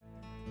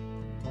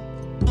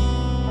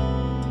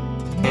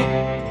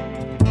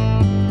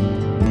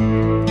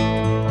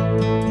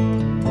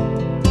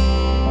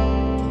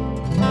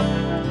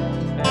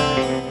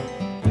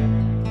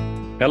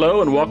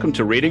Hello and welcome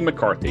to Reading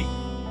McCarthy.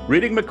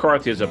 Reading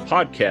McCarthy is a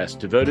podcast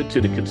devoted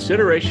to the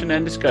consideration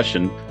and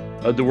discussion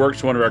of the works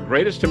of one of our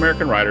greatest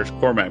American writers,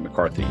 Cormac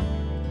McCarthy.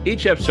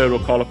 Each episode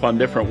will call upon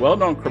different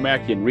well-known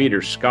Cormacian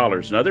readers,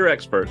 scholars, and other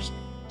experts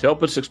to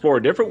help us explore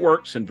different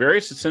works and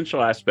various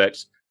essential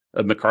aspects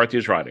of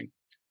McCarthy's writing.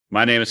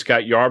 My name is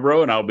Scott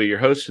Yarbrough, and I'll be your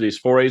host for these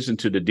forays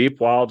into the deep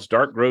wilds,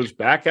 dark groves,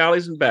 back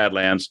alleys, and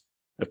badlands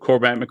of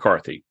Cormac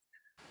McCarthy.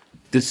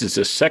 This is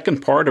the second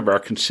part of our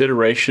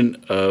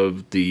consideration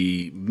of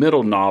the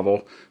middle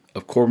novel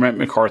of Cormac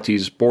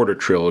McCarthy's Border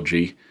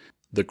Trilogy,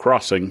 The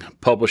Crossing,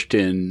 published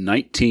in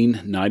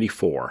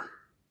 1994.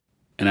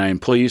 And I am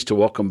pleased to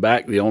welcome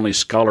back the only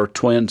scholar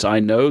twins I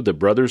know, the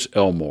brothers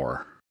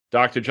Elmore.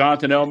 Dr.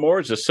 Jonathan Elmore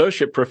is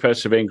Associate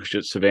Professor of English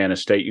at Savannah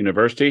State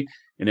University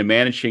and a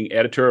Managing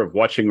Editor of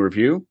Watching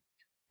Review.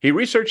 He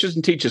researches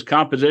and teaches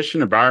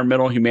composition,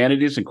 environmental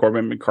humanities, and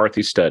Cormac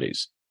McCarthy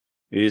studies.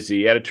 He is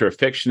the editor of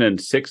Fiction and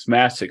Sixth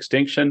Mass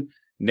Extinction,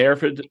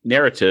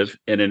 Narrative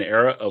in an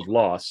Era of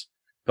Loss,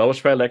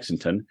 published by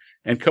Lexington,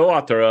 and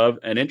co-author of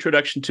An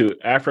Introduction to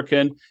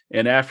African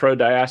and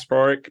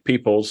Afro-Diasporic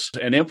Peoples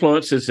and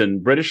Influences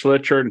in British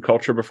Literature and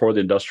Culture Before the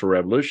Industrial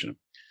Revolution.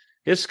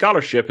 His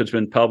scholarship has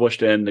been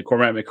published in the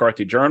Cormac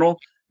McCarthy Journal,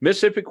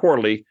 Mississippi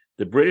Quarterly,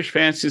 the British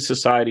Fancy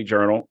Society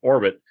Journal,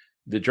 Orbit,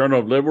 the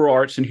Journal of Liberal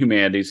Arts and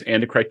Humanities,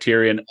 and the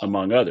Criterion,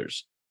 among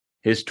others.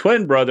 His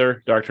twin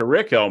brother, Dr.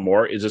 Rick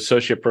Elmore, is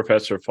Associate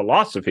Professor of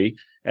Philosophy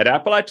at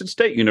Appalachian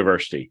State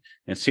University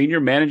and Senior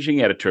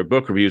Managing Editor of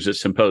Book Reviews at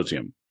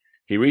Symposium.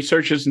 He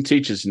researches and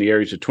teaches in the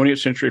areas of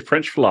 20th century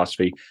French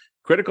philosophy,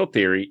 critical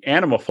theory,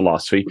 animal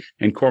philosophy,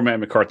 and Cormac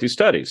McCarthy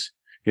studies.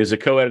 He is a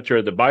co-editor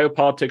of The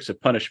Biopolitics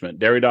of Punishment,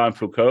 Derrida and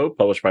Foucault,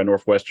 published by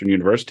Northwestern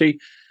University.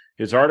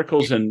 His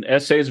articles and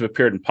essays have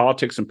appeared in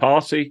Politics and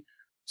Policy,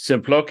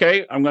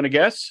 Simploque, I'm going to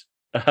guess,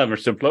 or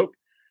Simploque,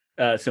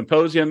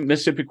 Symposium,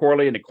 Mississippi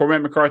Quarterly, and the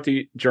Cormac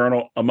McCarthy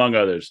Journal, among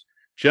others.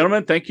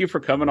 Gentlemen, thank you for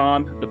coming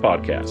on the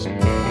podcast.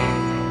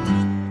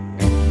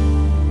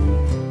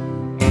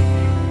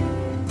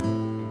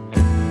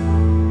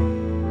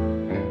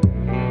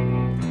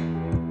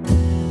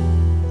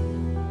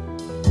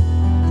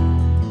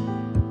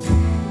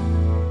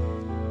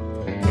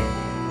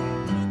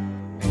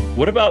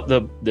 What about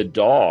the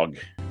dog,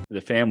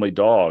 the family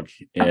dog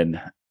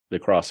in The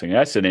Crossing?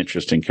 That's an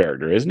interesting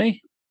character, isn't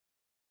he?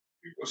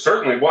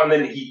 Certainly. Well, and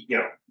then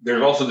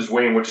there's also this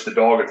way in which the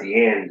dog at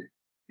the end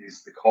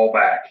is the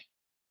callback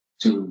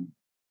to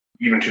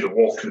the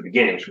wolf to the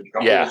beginning. So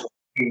the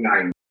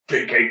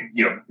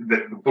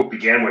book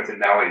began with and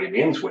now it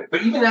ends with.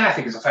 But even that, I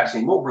think, is a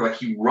fascinating moment where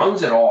he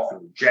runs it off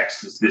and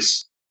rejects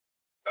this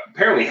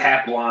apparently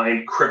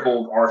half-blind,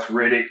 crippled,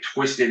 arthritic,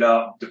 twisted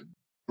up,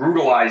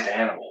 brutalized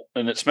animal.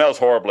 And it smells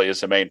horribly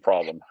is the main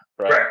problem.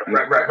 Right.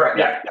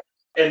 Yeah.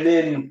 And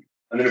then,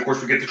 of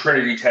course, we get the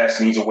Trinity test,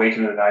 and he's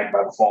awakened in the night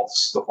by the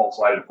false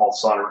light and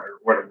false sun, or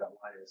whatever that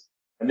line is.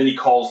 And then he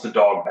calls the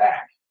dog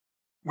back,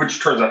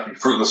 which turns out to be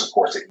fruitless, of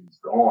course, that he's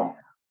gone.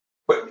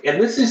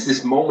 And this is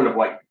this moment of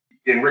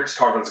and Rick's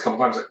talked about this a couple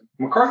times,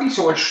 McCarthy's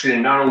so interested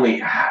in not only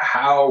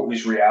how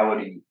is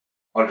reality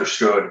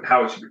understood, and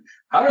how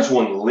does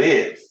one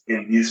live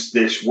in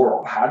this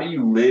world? How do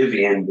you live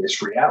in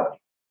this reality?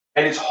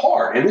 And it's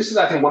hard. And this is,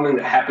 I think, one thing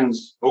that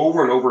happens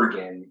over and over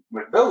again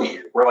with Billy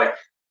here, where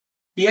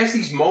he has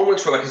these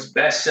moments where his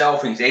best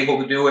self and he's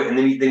able to do it, and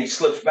then he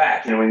slips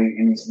back,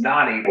 and he's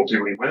not able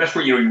to. And that's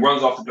where he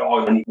runs off the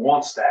dog and he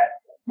wants that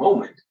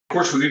moment. Of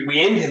course, we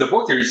end the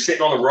book there. He's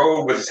sitting on the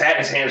road with his hat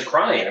in his hands,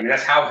 crying. I mean,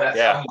 that's how.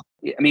 I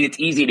mean,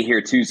 it's easy to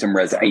hear too.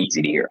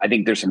 Easy to hear. I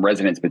think there's some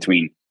resonance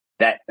between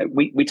that.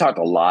 We talked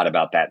a lot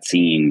about that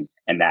scene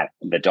and that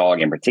the dog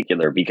in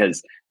particular,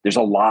 because there's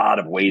a lot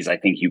of ways I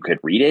think you could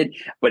read it,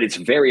 but it's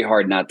very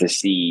hard not to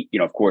see,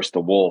 of course,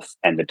 the wolf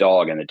and the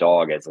dog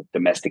as a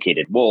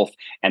domesticated wolf,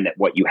 and that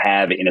what you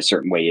have in a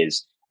certain way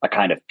is a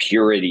kind of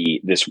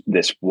purity,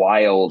 this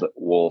wild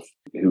wolf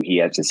who he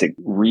has this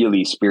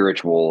really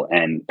spiritual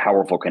and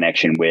powerful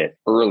connection with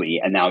early.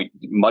 And now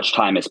much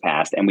time has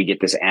passed and we get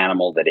this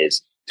animal that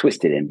is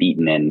twisted and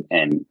beaten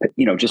and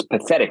just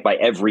pathetic by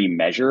every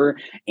measure.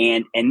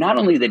 And not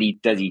only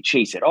does he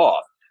chase it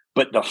off,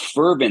 but the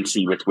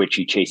fervency with which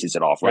he chases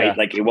it off, right?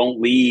 Yeah. It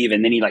won't leave.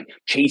 And then he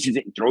chases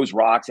it and throws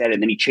rocks at it.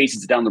 And then he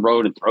chases it down the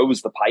road and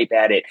throws the pipe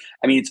at it.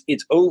 I mean,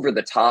 it's over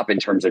the top in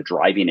terms of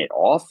driving it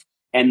off.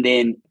 And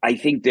then I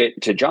think that,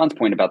 to John's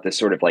point about this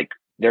sort of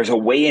there's a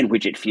way in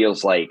which it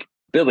feels like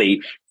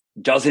Billy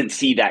doesn't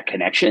see that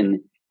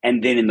connection.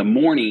 And then in the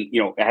morning,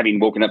 having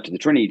woken up to the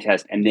Trinity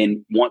test and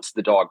then wants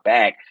the dog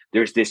back,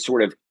 there's this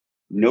sort of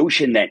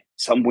notion that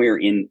somewhere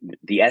in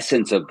the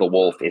essence of the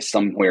wolf is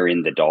somewhere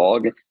in the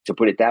dog, to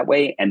put it that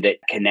way, and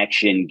that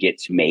connection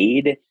gets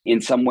made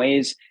in some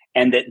ways.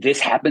 And that this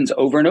happens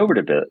over and over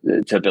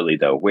to Billy,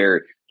 though,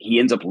 where he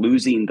ends up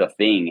losing the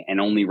thing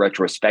and only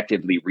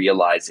retrospectively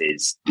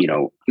realizes,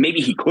 maybe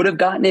he could have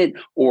gotten it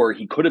or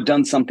he could have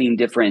done something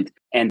different.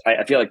 And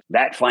I feel like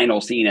that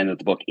final scene and that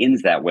the book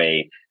ends that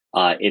way.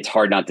 It's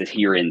hard not to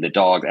hear in the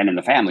dog and in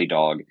the family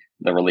dog,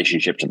 the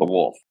relationship to the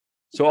wolf.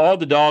 So all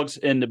the dogs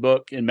in the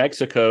book in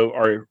Mexico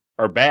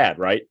are bad,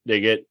 right? They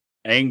get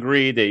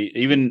angry. They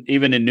even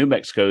in New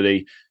Mexico,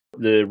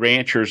 the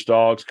rancher's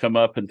dogs come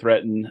up and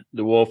threaten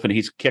the wolf, and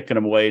he's kicking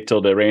them away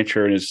till the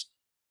rancher and his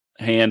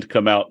hand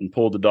come out and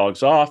pull the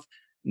dogs off.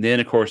 And then,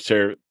 of course,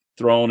 they're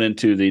thrown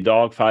into the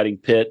dog fighting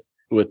pit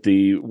with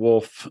the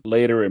wolf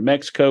later in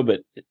Mexico.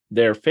 But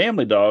their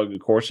family dog, of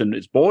course, and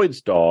it's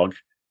Boyd's dog,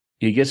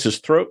 he gets his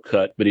throat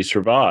cut, but he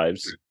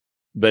survives.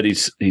 But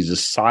he's a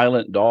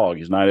silent dog.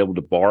 He's not able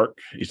to bark.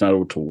 He's not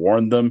able to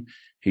warn them.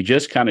 He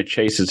just kind of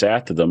chases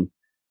after them.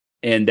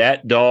 And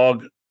that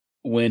dog,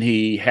 when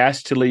he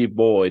has to leave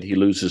Boyd, he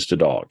loses the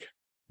dog.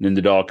 And then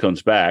the dog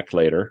comes back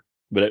later,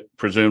 but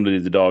presumably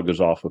the dog goes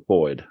off with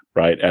Boyd,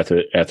 right,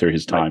 after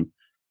his time,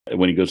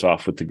 when he goes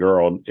off with the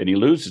girl, and he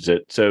loses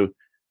it. So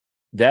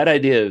that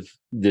idea of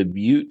the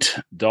mute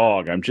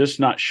dog, I'm just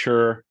not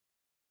sure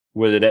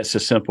whether that's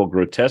a simple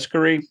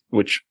grotesquerie,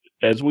 which,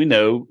 as we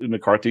know,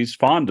 McCarthy's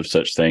fond of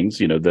such things,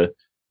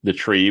 the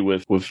tree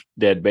with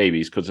dead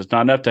babies, because it's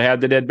not enough to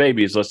have the dead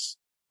babies. Let's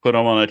put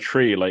them on a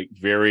tree like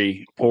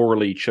very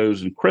poorly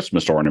chosen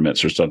Christmas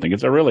ornaments or something.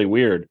 It's a really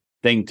weird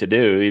thing to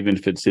do, even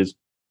if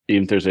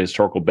there's a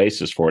historical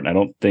basis for it. And I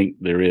don't think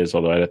there is,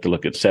 although I'd have to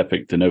look at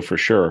Sepik to know for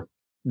sure.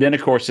 Then,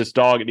 of course, this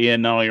dog at the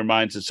end not only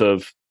reminds us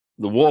of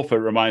the wolf, it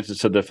reminds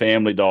us of the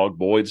family dog,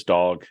 Boyd's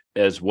dog,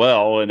 as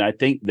well. And I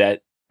think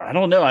that, I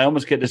don't know, I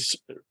almost get this,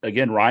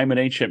 again, Ryman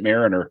Ancient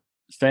Mariner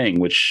thing,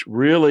 which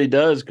really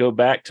does go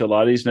back to a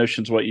lot of these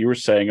notions, what you were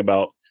saying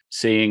about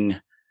seeing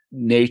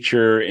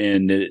nature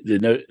and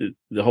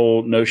the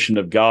whole notion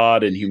of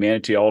God and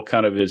humanity all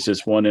kind of is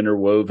this one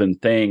interwoven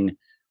thing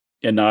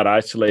and not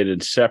isolated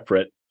and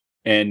separate.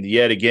 And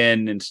yet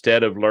again,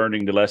 instead of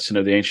learning the lesson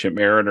of the Ancient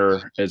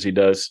Mariner as he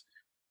does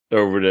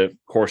over the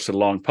course of the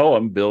long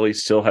poem, Billy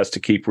still has to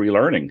keep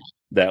relearning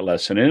that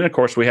lesson. And of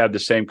course, we have the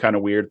same kind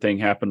of weird thing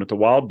happen with the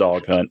wild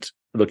dog hunt,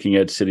 looking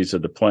at Cities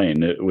of the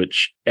Plain,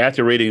 which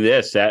after reading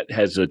this, that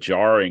has a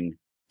jarring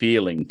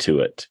feeling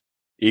to it,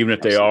 even if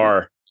they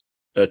are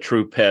a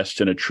true pest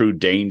and a true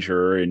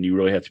danger, and you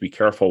really have to be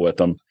careful with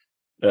them.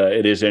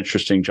 It is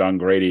interesting. John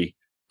Grady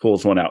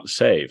pulls one out to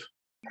save.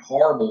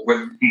 Horrible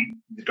when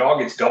the dog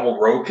gets double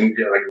roped and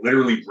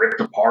literally ripped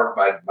apart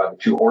by the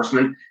two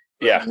horsemen.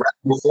 Yeah. Right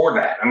before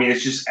that, I mean,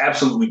 it's just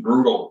absolutely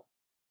brutal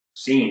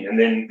scene. And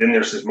then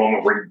there's this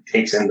moment where he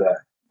takes in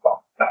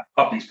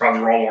puppy's probably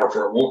the wrong word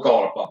for it. We'll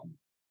call it a puppy.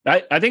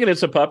 I think it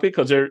is a puppy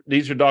because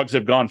these are dogs that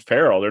have gone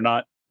feral. They're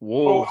not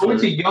wolves. Oh,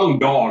 it's a young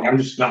dog. I'm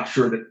just not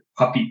sure that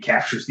puppy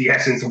captures the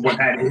essence of what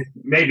that is.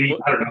 Maybe,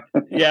 I don't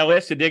know. Yeah, we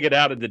have to dig it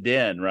out of the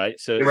den, right?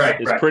 So it's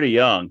right. pretty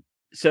young.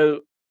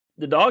 So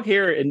the dog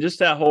here and just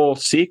that whole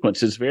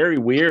sequence is very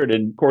weird.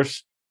 And of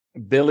course,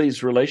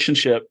 Billy's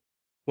relationship,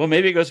 well,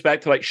 maybe it goes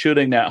back to like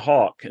shooting that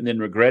hawk and then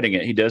regretting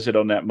it. He does it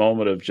on that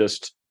moment of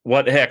just,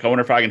 what the heck, I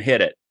wonder if I can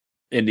hit it.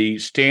 In the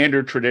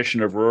standard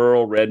tradition of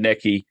rural,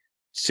 rednecky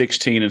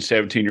 16 and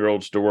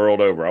 17-year-olds the world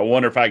over, I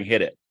wonder if I can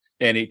hit it.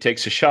 And he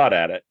takes a shot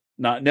at it,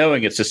 not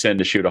knowing it's a sin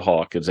to shoot a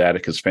hawk, as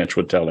Atticus Finch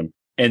would tell him.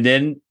 And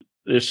then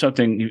there's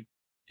something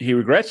he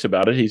regrets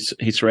about it.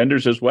 He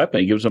surrenders his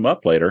weapon. He gives him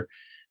up later.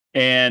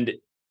 And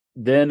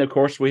then, of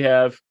course, we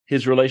have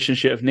his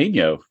relationship with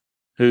Nino,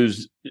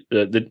 who's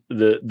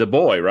the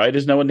boy, right?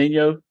 Isn't that what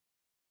Nino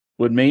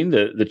would mean?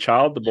 The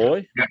child, the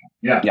boy?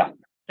 Yeah.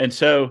 And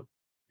so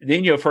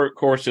Nino, of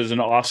course, is an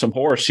awesome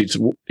horse.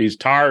 He's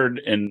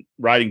tired and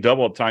riding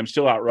double at times,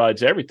 still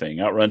outruns everything.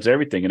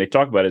 And they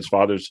talk about his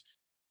father's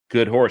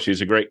good horse.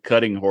 He's a great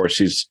cutting horse.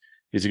 He's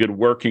a good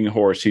working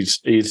horse. He's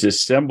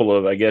this symbol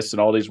of, I guess, in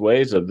all these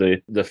ways of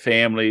the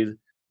family,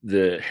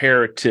 the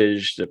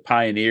heritage, the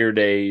pioneer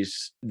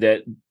days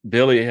that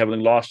Billy,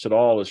 having lost it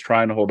all, is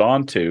trying to hold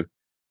on to.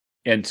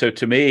 And so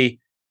to me,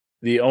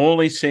 the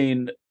only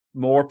scene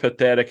more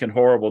pathetic and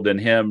horrible than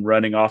him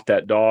running off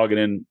that dog and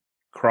then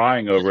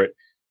crying over it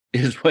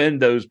is when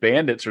those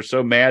bandits are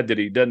so mad that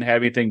he doesn't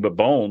have anything but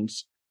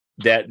bones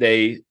that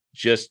they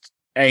just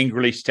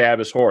angrily stab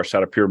his horse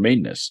out of pure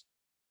meanness,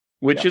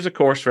 which is, of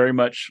course, very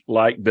much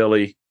like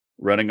Billy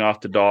running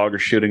off the dog or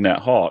shooting that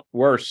hawk.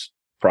 Worse,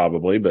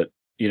 probably, but,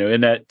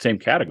 in that same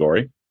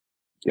category.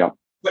 Yeah.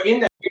 But in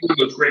that,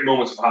 those great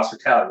moments of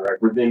hospitality,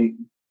 right, where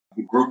then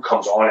the group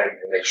comes on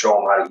and they show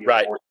them how to use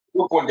the horse. At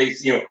one point,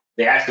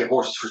 they ask their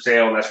horses for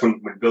sale, and that's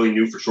when Billy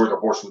knew for sure the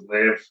horse would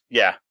live.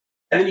 Yeah.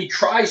 And then he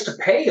tries to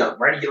pay them,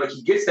 right?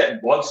 He gets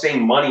that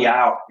bloodstained money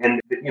out, and,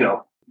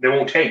 they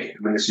won't take it.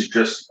 I mean, this is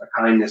just a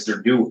kindness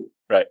they're doing.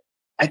 Right.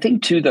 I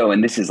think, too, though,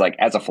 and this is like,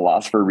 as a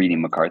philosopher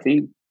reading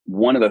McCarthy,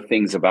 one of the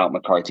things about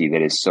McCarthy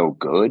that is so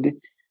good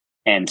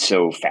and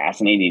so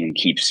fascinating and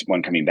keeps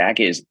one coming back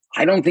is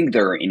I don't think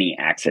there are any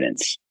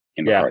accidents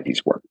in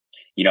McCarthy's work.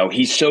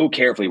 He's so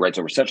carefully writes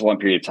over such a long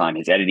period of time.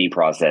 His editing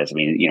process, I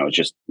mean, it's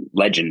just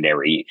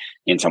legendary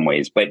in some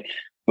ways. But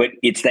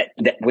it's that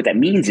what that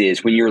means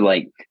is when you're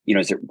like,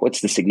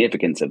 what's the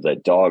significance of the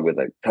dog with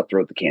a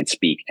cutthroat that can't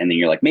speak? And then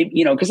you're like,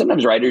 maybe, because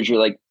sometimes writers, you're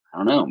like, I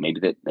don't know, maybe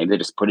they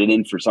just put it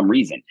in for some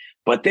reason.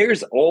 But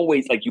there's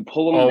always, like, you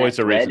pull on that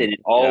thread, and it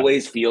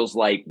always feels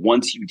like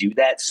once you do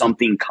that,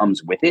 something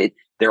comes with it.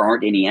 There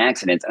aren't any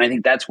accidents. And I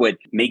think that's what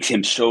makes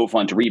him so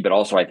fun to read, but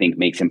also I think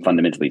makes him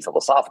fundamentally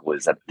philosophical,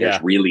 is that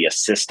there's really a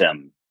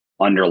system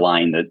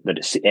underlying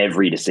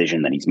every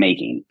decision that he's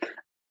making.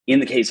 In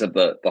the case of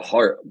the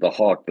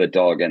hawk, the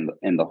dog,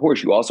 and the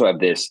horse, you also have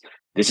this.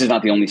 This is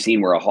not the only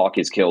scene where a hawk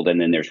is killed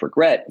and then there's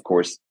regret. Of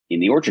course, in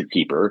The Orchard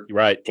Keeper,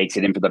 takes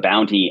it in for the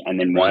bounty, and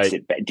then once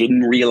it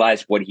didn't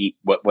realize what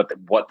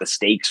the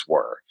stakes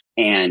were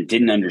and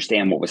didn't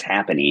understand what was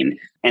happening.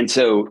 And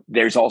so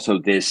there's also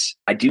this.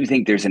 I do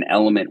think there's an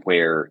element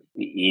where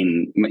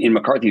in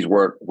McCarthy's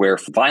work, where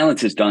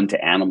violence is done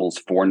to animals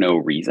for no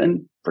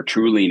reason, for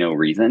truly no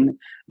reason.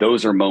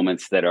 Those are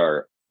moments that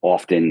are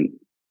often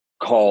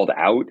called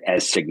out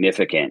as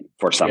significant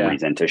for some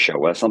reason to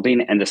show us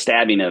something. And the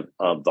stabbing of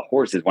the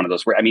horse is one of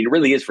those where, I mean, it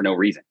really is for no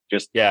reason.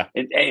 Just, they're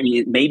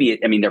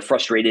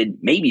frustrated,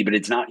 maybe, but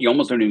it's not, you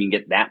almost don't even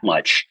get that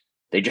much.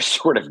 They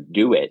just sort of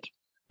do it.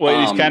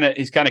 Well,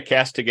 he's kind of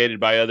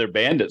castigated by other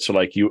bandits. So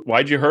like,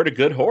 why'd you hurt a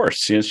good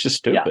horse? It's just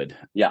stupid.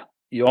 Yeah.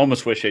 You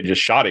almost wish they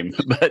just shot him.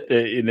 But,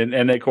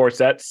 and of course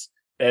that's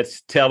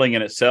telling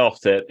in itself,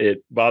 that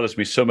it bothers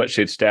me so much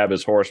they'd stab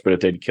his horse, but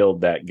if they'd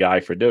killed that guy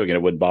for doing it,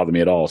 it wouldn't bother me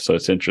at all. So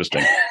it's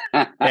interesting.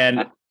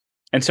 and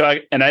so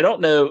I don't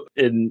know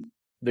in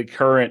the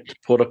current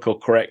political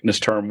correctness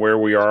term where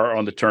we are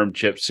on the term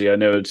gypsy. I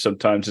know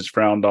sometimes it's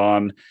frowned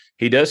on.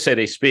 He does say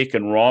they speak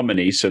in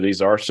Romany, so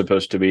these are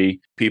supposed to be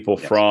people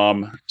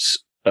from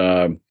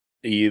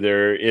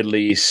either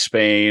Italy,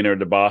 Spain, or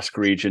the Basque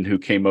region who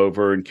came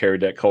over and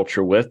carried that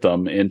culture with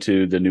them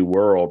into the New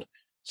World.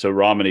 So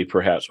Romany,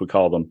 perhaps we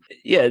call them.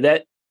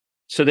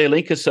 So they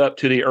link us up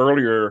to the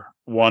earlier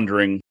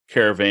wandering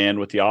caravan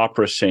with the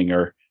opera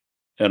singer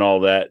and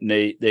all that. And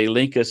they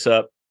link us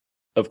up,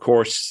 of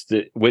course,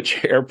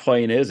 which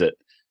airplane is it?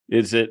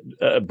 Is it,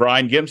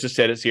 Brian Gibbs has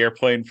said it's the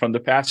airplane from The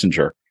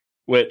Passenger,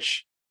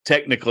 which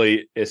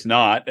technically it's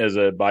not, as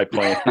a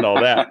biplane and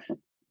all that.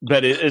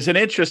 But it's an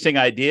interesting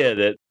idea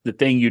that the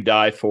thing you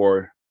die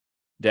for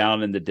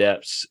down in the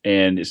depths,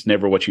 and it's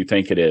never what you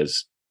think it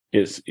is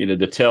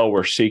the tell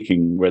we're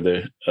seeking,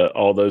 where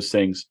all those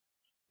things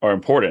are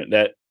important.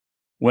 That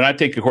when I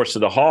think, of course, of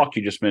the hawk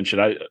you just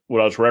mentioned,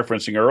 what I was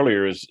referencing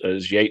earlier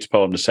is Yeats'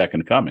 poem, The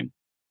Second Coming,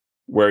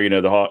 where,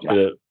 the hawk,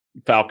 the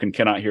falcon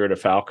cannot hear the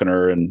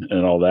falconer and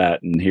all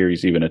that. And here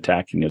he's even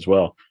attacking as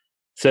well.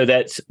 So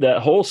that's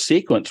that whole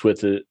sequence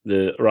with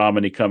the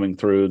Romany coming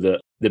through,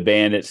 the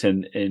bandits,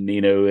 and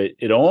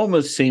it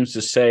almost seems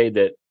to say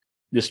that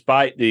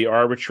despite the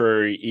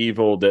arbitrary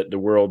evil that the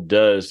world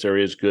does, there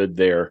is good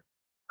there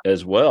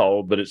as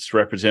well. But it's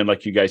represented,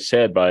 like you guys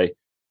said, by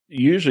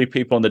usually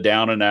people in the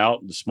down and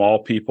out, the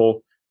small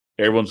people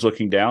everyone's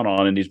looking down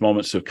on in these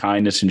moments of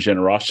kindness and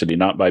generosity,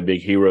 not by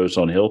big heroes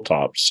on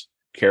hilltops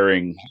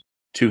carrying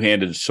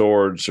two-handed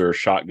swords or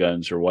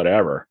shotguns or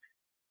whatever,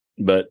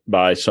 but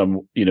by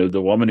some,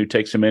 the woman who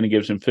takes him in and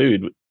gives him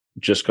food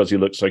just because he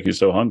looks like he's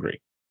so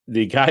hungry.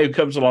 The guy who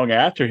comes along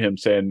after him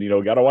saying,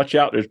 got to watch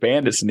out, there's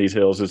bandits in these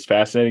hills, is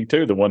fascinating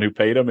too. The one who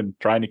paid him and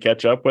trying to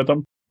catch up with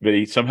him, but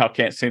he somehow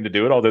can't seem to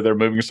do it, although they're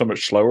moving so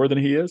much slower than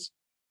he is.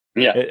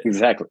 Yeah,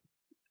 exactly.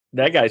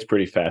 That guy's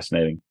pretty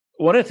fascinating.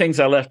 One of the things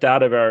I left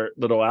out of our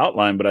little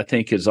outline, but I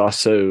think is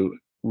also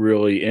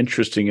really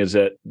interesting, is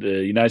that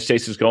the United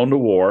States is going to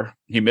war.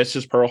 He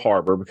misses Pearl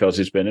Harbor because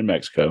he's been in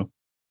Mexico.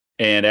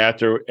 And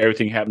after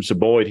everything happens to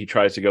Boyd, he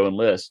tries to go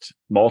enlist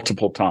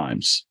multiple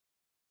times.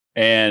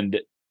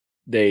 And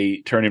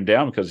they turn him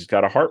down because he's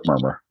got a heart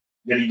murmur.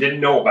 That he didn't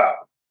know about.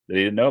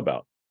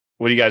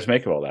 What do you guys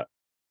make of all that?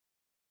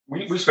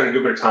 We spent a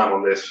good bit of time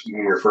on this when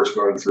we were first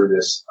going through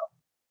this.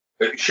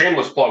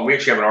 Shameless plug. We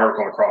actually have an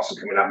article on the Crossing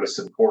coming out in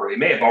Mississippi Quarterly. It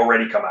may have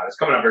already come out. It's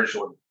coming out very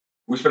shortly.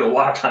 We spent a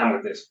lot of time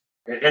with this.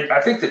 And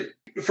I think that,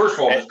 first of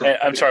all...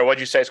 I'm sorry, what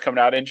did you say it's coming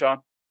out in, John?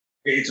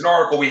 It's an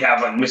article we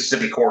have on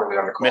Mississippi Quarterly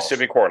on the Crossing.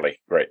 Mississippi Quarterly,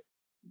 great.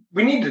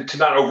 We need to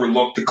not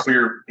overlook the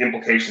clear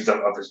implications of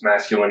his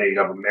masculinity,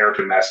 of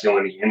American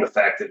masculinity, in the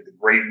fact that the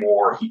Great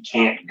War he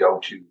can't go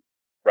to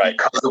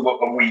because of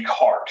a weak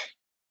heart.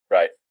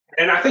 Right.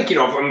 And I think,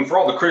 for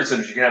all the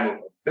criticisms you can have of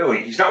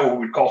Billy, he's not what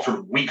we would call sort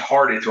of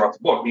weak-hearted throughout the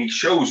book. I mean, he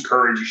shows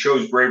courage, he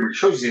shows bravery, he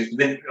shows these, but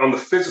then on the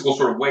physical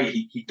sort of way,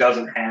 he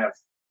doesn't have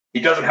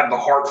the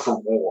heart for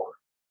war.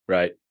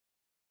 Right.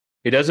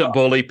 He doesn't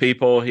bully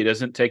people. He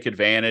doesn't take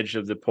advantage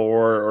of the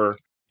poor, or,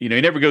 he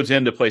never goes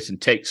into a place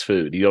and takes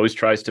food. He always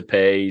tries to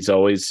pay. He's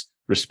always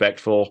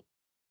respectful.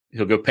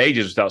 He'll go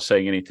pages without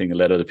saying anything and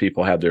let other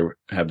people have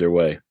their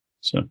way.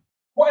 So,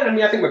 well,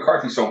 I think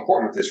McCarthy's so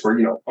important with this, where,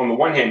 on the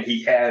one hand,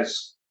 he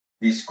has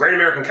these great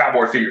American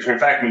cowboy figures. In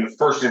fact, the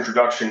first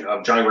introduction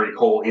of Johnny Brady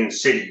Cole in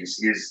cities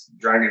is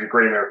Johnny the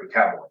Great American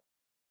Cowboy.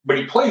 But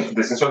he plays with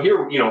this. And so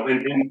here,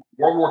 in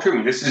World War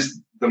II, this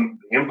is the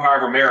Empire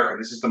of America.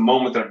 This is the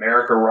moment that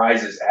America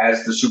rises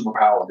as the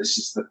superpower. This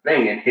is the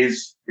thing. And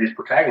his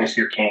protagonist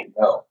here can't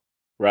go.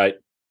 Right.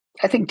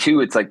 I think,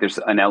 too, it's like there's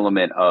an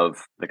element of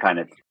the kind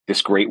of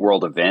this great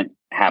world event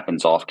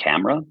happens off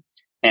camera.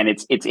 and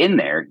it's in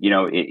there.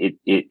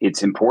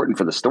 It's important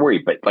for the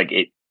story, but like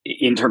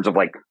in terms of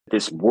like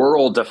this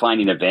world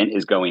defining event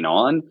is going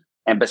on,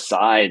 and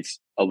besides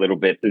a little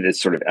bit of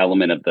this sort of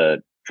element of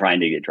the trying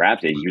to get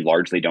drafted, you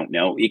largely don't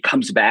know. It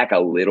comes back a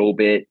little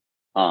bit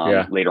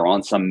later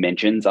on, some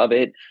mentions of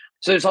it.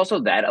 So there's also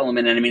that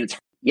element, and I mean,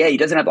 he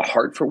doesn't have the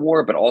heart for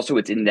war, but also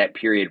it's in that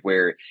period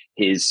where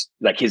his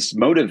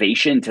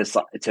motivation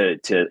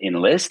to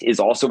enlist is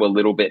also a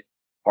little bit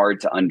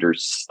hard to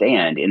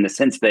understand, in the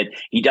sense that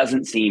he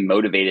doesn't seem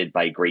motivated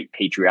by great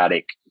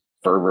patriotic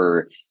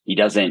fervor. He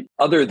doesn't,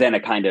 other than a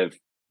kind of,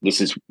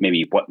 this is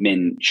maybe what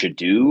men should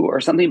do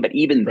or something, but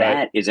even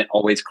that isn't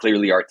always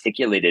clearly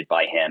articulated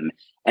by him.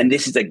 And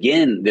this is,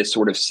 again, this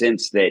sort of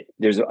sense that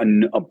there's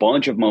a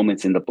bunch of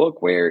moments in the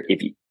book where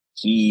if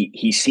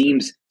he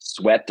seems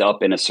swept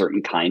up in a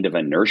certain kind of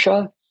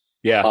inertia,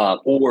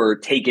 or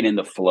taken in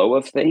the flow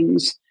of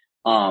things.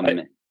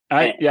 I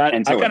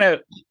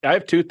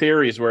have two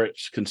theories where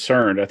it's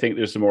concerned. I think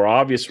there's a more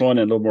obvious one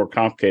and a little more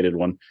complicated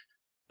one.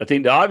 I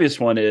think the obvious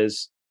one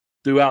is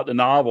throughout the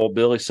novel,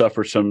 Billy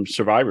suffers some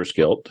survivor's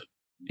guilt.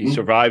 He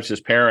survives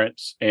his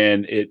parents,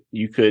 and it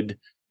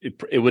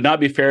would not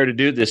be fair to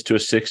do this to a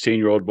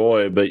 16-year-old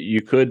boy, but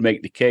you could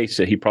make the case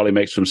that he probably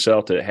makes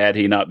himself that had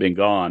he not been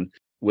gone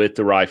with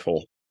the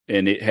rifle,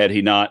 and had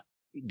he not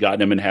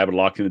gotten him in the habit of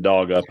locking the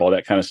dog up, all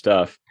that kind of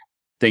stuff,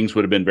 things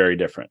would have been very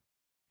different.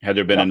 Had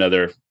there been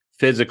another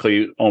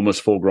physically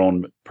almost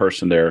full-grown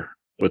person there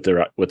with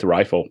the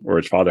rifle, or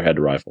his father had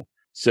the rifle.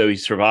 So he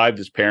survived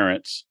his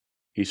parents.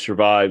 He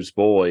survives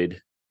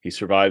Boyd. He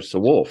survives the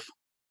wolf.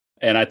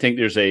 And I think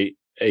there's a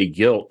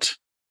guilt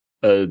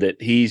that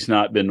he's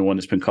not been the one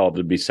that's been called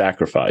to be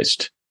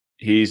sacrificed.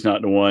 He's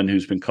not the one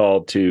who's been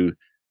called to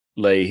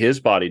lay his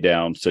body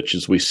down, such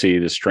as we see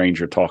the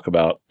stranger talk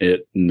about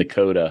it in the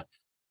coda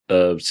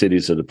of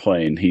Cities of the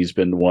Plain. He's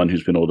been the one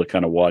who's been able to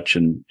kind of watch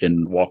and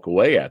walk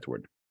away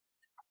afterward.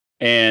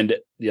 And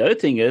the other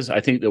thing is,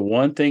 I think the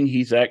one thing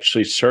he's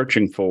actually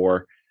searching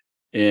for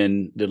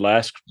in the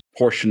last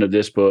portion of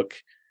this book,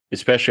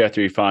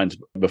 especially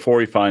before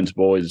he finds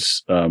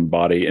Boyd's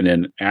body, and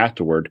then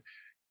afterward,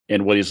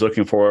 and what he's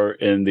looking for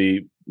in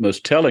the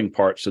most telling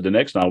parts of the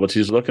next novel, is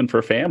he's looking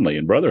for family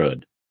and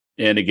brotherhood.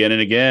 And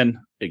again,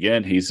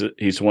 he's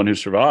the one who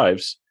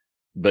survives,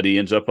 but he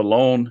ends up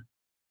alone,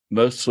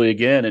 mostly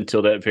again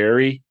until that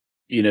very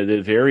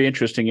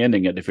interesting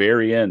ending at the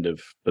very end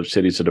of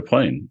Cities of the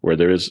Plain, where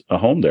there is a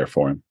home there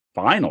for him.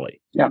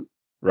 Finally. Yeah.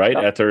 Right.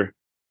 Yeah. After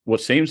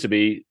what seems to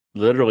be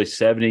literally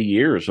 70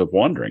 years of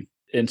wandering.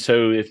 And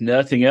so if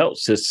nothing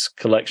else, this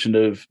collection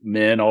of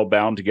men all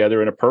bound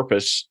together in a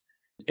purpose,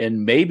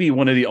 and maybe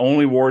one of the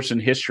only wars in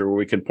history where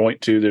we can point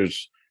to,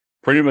 there's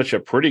pretty much a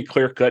pretty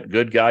clear-cut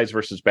good guys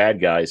versus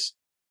bad guys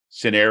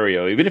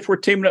scenario, even if we're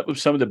teaming up with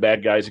some of the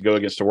bad guys to go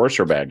against the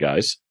worser bad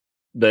guys.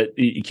 But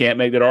you can't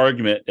make that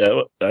argument.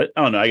 I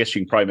don't know. I guess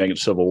you can probably make it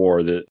Civil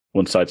War that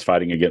one side's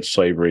fighting against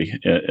slavery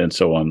and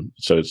so on.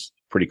 So it's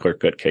a pretty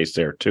clear-cut case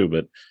there too.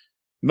 But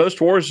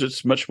most wars,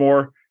 it's much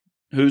more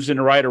who's in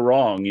the right or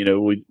wrong.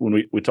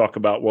 When we talk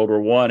about World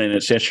War I, and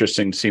it's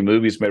interesting to see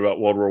movies made about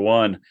World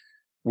War I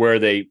where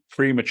they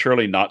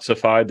prematurely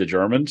Nazified the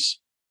Germans,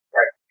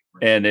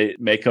 and they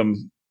make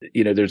them.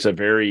 There's a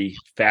very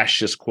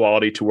fascist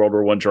quality to World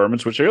War I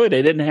Germans, which really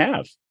they didn't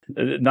have.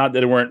 Not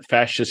that there weren't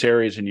fascist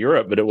areas in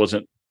Europe, but it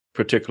wasn't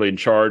particularly in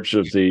charge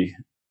of the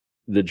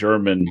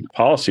German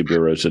policy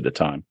bureaus at the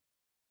time.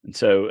 And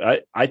so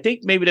I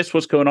think maybe that's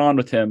what's going on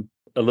with him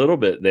a little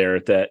bit there,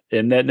 that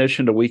in that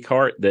notion of weak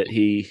heart that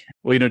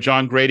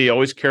John Grady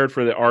always cared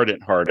for the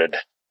ardent-hearted,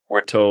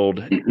 we're told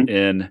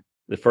in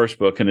the first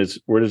book. And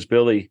where does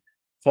Billy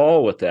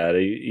fall with that?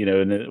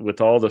 And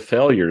with all the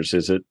failures,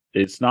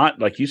 it's not,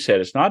 like you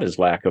said, it's not his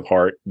lack of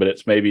heart, but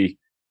it's maybe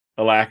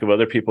a lack of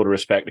other people to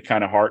respect the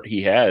kind of heart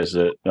he has,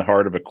 the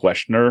heart of a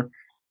questioner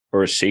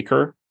or a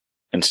seeker,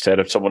 instead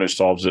of someone who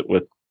solves it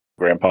with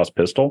grandpa's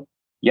pistol.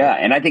 Yeah.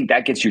 And I think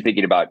that gets you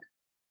thinking about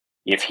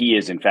if he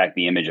is in fact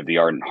the image of the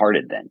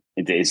ardent-hearted, then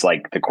it's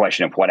like the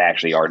question of what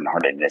actually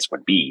ardent-heartedness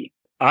would be.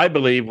 I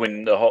believe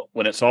when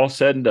it's all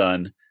said and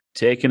done,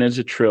 taken as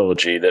a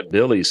trilogy, that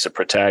Billy's the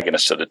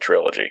protagonist of the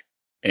trilogy.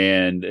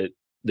 And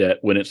that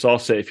when it's all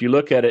said, if you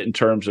look at it in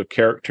terms of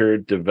character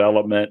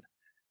development,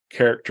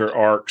 character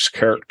arcs,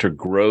 character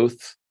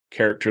growth,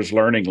 characters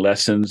learning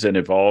lessons and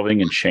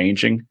evolving and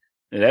changing,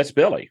 that's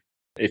Billy.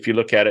 If you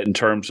look at it in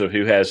terms of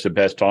who has the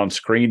best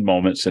on-screen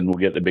moments and will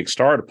get the big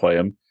star to play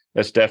him,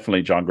 that's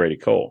definitely John Grady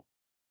Cole.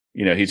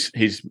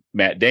 He's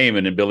Matt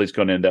Damon, and Billy's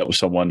going to end up with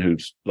someone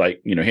who's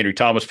like, Henry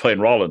Thomas playing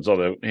Rollins,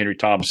 although Henry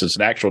Thomas is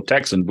an actual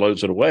Texan,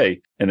 blows it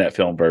away in that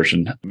film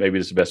version. Maybe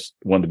it's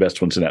one of the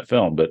best ones in that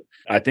film. But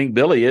I think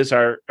Billy is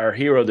our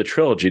hero of the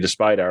trilogy,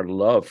 despite our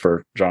love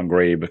for John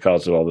Grady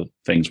because of all the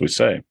things we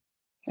say.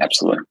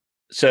 Absolutely.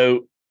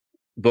 So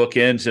book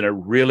ends in a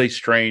really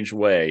strange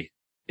way.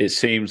 It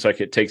seems like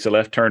it takes a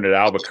left turn at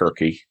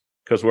Albuquerque,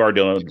 because we are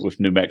dealing with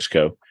New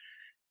Mexico.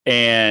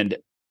 And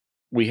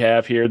we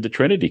have here the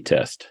Trinity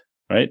test,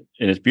 right?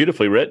 And it's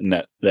beautifully written,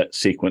 that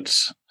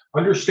sequence.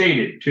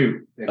 Understated,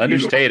 too.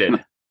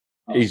 Understated.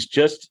 He's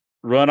just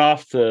run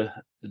off the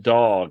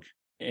dog.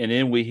 And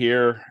then we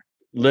hear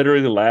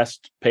literally the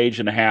last page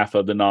and a half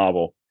of the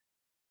novel.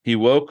 He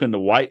woke in the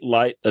white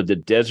light of the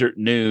desert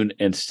noon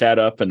and sat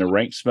up in the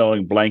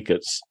rank-smelling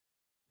blankets.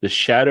 The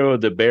shadow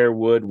of the bare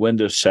wood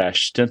window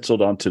sash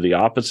stenciled onto the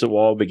opposite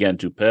wall began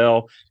to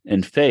pale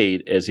and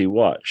fade as he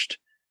watched,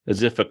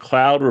 as if a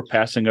cloud were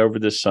passing over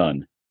the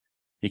sun.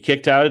 He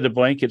kicked out of the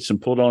blankets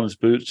and pulled on his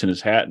boots and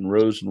his hat and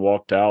rose and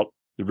walked out.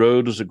 The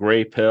road was a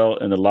gray pale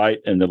in the light,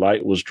 and the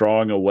light was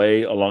drawing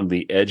away along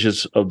the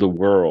edges of the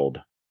world.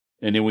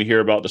 And then we hear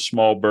about the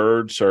small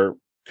birds are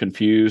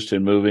confused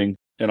and moving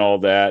and all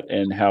that,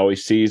 and how he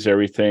sees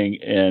everything.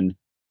 And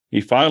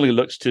he finally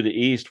looks to the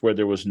east where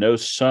there was no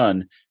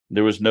sun,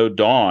 there was no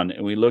dawn.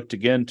 And we looked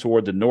again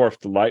toward the north.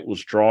 The light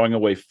was drawing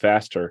away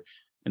faster.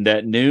 And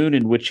that noon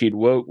in which he'd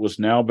woke was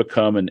now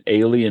become an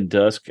alien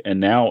dusk and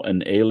now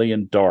an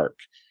alien dark.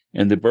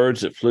 And the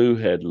birds that flew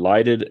had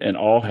lighted and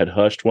all had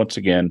hushed once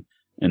again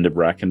in the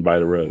bracken by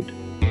the road.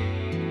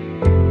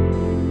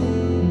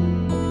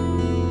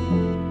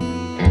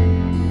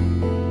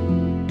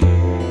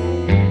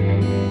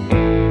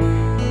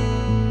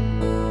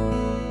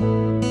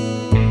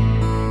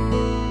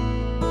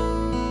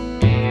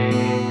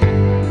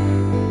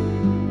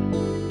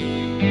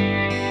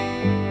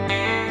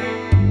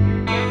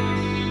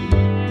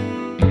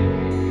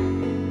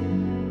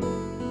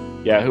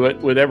 Yeah,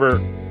 whatever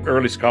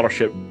early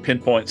scholarship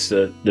pinpoints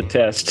the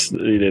tests,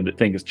 they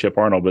think it's Chip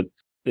Arnold, but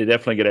they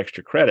definitely get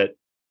extra credit.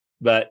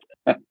 But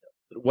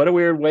what a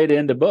weird way to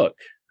end a book,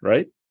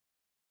 right?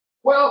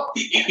 Well,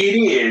 it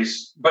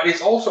is, but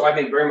it's also, I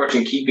think, very much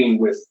in keeping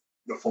with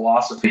the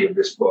philosophy of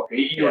this book.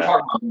 You were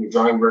talking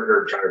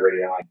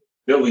about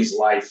Billy's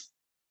life.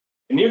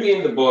 And near the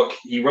end of the book,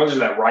 he runs into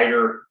that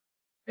writer,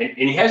 and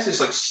he has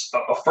this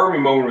like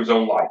affirming moment of his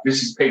own life.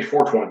 This is page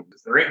 420.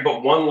 There ain't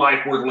but one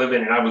life worth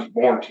living, and I was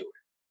born to it.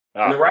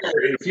 And the writer,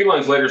 a few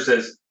lines later,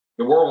 says,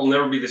 "The world will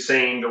never be the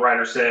same." The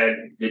writer said,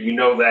 "Did you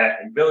know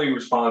that?" And Billy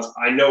responds,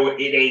 "I know it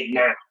ain't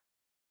now."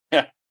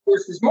 Yeah.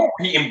 There's this moment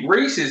where he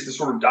embraces the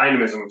sort of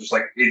dynamism of just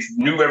like, it's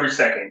new every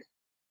second.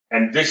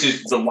 And this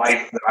is the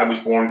life that I was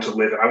born to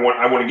live. And I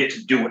want to get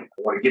to do it.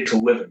 I want to get to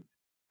live it.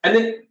 And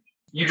then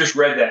you just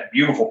read that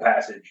beautiful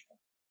passage,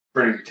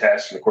 Trinity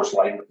Test, and of course,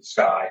 Lighting Up the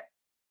Sky.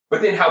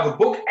 But then how the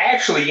book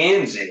actually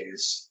ends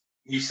is,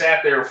 he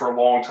sat there for a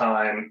long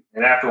time,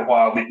 and after a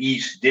while, the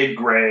east did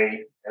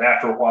gray, and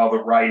after a while, the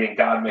rising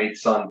God-made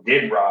sun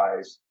did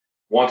rise,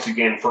 once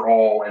again for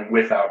all and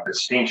without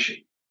distinction.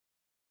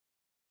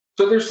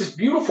 So there's this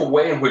beautiful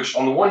way in which,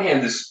 on the one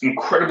hand, this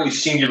incredibly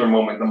singular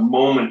moment, the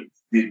moment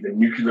the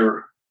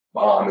nuclear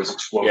bomb is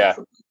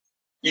exploded,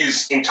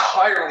 is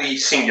entirely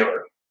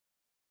singular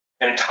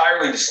and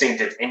entirely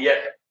distinctive, and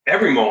yet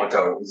every moment,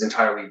 though, is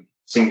entirely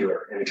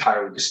singular and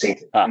entirely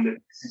distinctive. And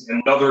this is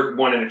another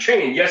one in a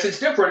chain. Yes, it's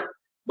different,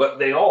 but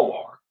they all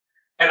are.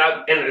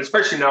 And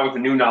especially now with the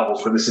new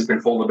novels where this has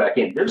been folded back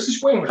in, there's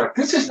this way in which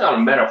this is not a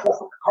metaphor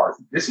for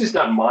McCarthy. This is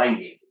not mind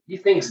game. He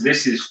thinks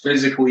this is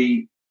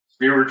physically,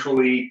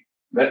 spiritually,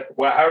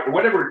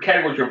 whatever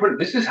category you're putting,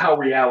 this is how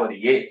reality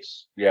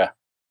is. Yeah.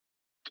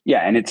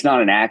 Yeah, and it's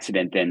not an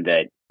accident then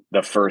that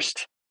the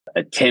first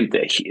attempt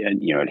at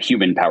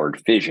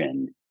human-powered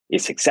fission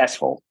is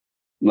successful.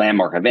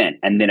 Landmark event.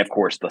 And then, of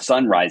course, the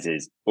sun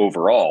rises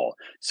overall.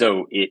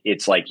 So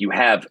it's like you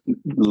have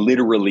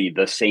literally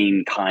the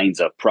same kinds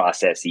of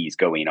processes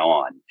going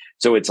on.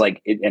 So it's like,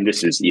 and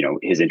this is,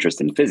 his interest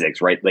in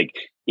physics, right? Like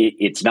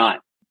it's not,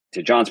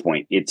 to John's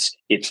point, it's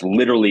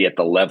literally at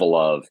the level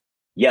of,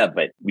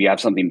 but we have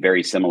something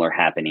very similar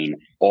happening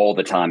all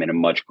the time in a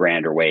much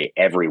grander way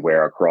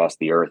everywhere across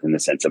the earth in the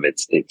sense of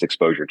its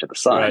exposure to the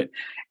sun. Right.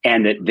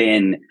 And that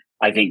then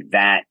I think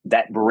that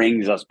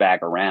brings us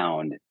back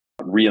around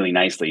really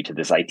nicely to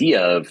this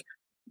idea of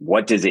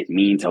what does it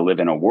mean to live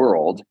in a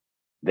world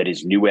that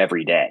is new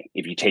every day?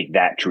 If you take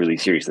that truly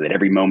seriously, that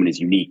every moment is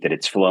unique, that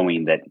it's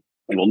flowing, that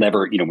it will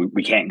never,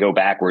 we can't go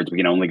backwards. We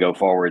can only go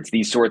forwards.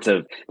 These sorts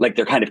of, like,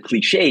 they're kind of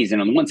cliches. And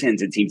on the one hand,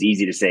 it seems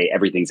easy to say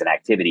everything's an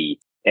activity.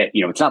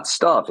 It's not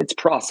stuff, it's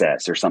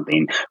process or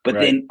something. But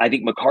then I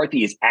think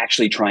McCarthy is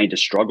actually trying to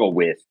struggle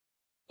with,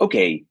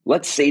 okay,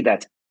 let's say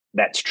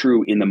that's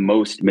true in the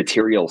most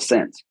material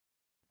sense.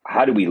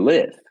 How do we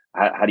live?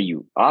 How do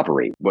you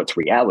operate? What's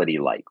reality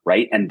like?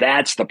 Right. And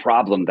that's the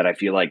problem that I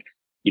feel like,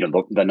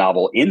 the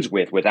novel ends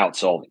with without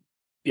solving.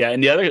 Yeah.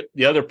 And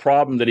the other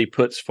problem that he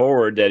puts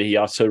forward that he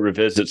also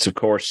revisits, of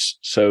course,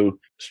 so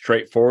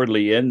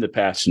straightforwardly in The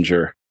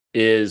Passenger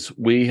is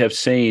we have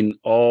seen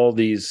all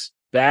these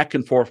back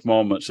and forth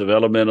moments of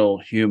elemental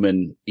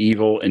human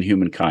evil and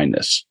human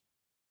kindness.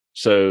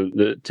 So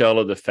the tale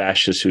of the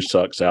fascist who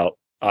sucks out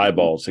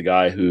eyeballs, the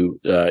guy who,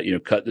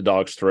 cut the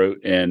dog's throat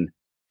and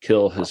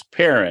kill his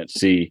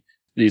parents,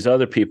 these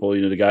other people,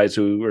 the guys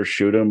who are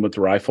shooting him with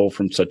the rifle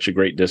from such a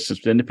great distance,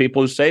 then the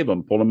people who save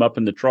him, pull him up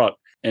in the truck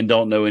and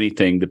don't know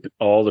anything,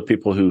 all the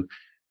people who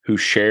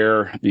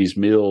share these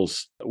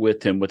meals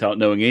with him without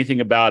knowing anything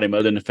about him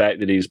other than the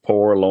fact that he's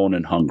poor, alone,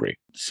 and hungry.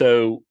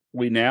 So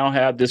we now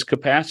have this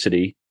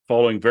capacity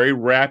following very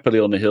rapidly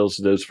on the heels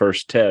of those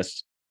first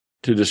tests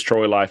to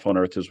destroy life on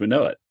Earth as we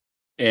know it.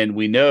 And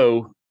we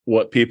know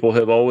what people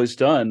have always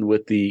done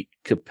with the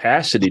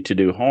capacity to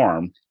do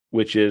harm,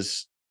 which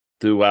is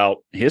throughout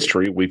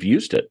history, we've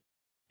used it.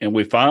 And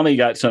we finally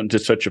got something to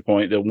such a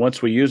point that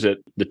once we use it,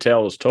 the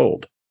tale is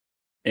told.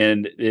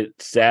 And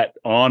it's that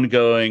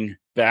ongoing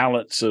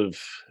balance of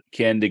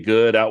can the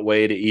good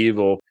outweigh the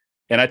evil?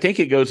 And I think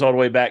it goes all the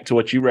way back to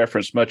what you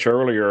referenced much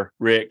earlier,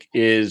 Rick,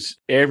 is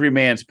every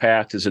man's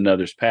path is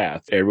another's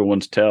path.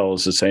 Everyone's tale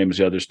is the same as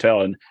the other's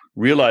tale. And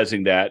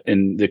realizing that,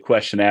 and the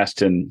question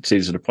asked in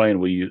Season of Plane,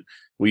 will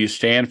you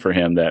stand for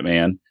him, that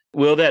man?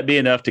 Will that be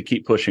enough to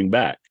keep pushing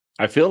back?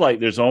 I feel like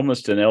there's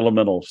almost an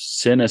elemental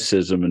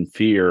cynicism and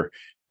fear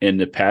in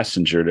the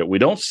passenger that we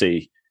don't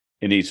see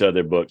in these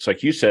other books.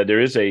 Like you said, there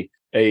is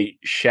a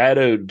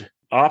shadowed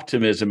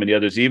optimism in the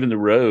others, even the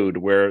road,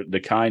 where the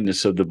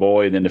kindness of the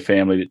boy and then the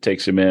family that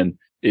takes him in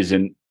is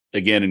in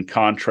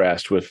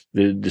contrast with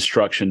the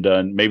destruction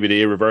done, maybe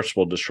the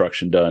irreversible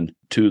destruction done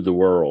to the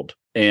world.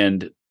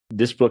 And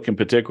this book in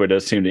particular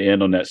does seem to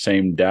end on that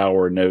same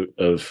dour note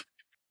of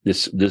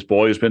this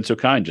boy who's been so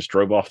kind just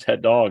drove off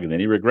that dog, and then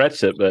he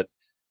regrets it. But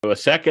a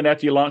second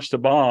after you launch the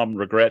bomb,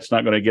 regret's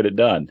not going to get it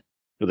done.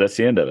 So that's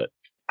the end of it.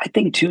 I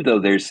think too, though,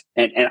 there's,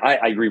 and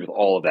I agree with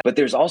all of that, but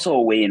there's also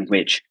a way in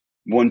which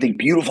one thing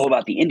beautiful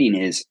about the ending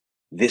is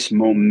this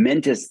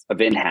momentous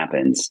event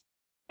happens,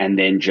 and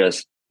then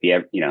just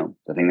the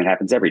thing that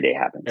happens every day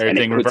happens.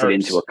 Everything and it puts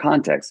reverts. it into a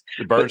context.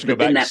 The birds go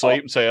back to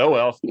sleep and say, oh,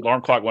 well,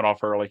 alarm clock went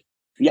off early.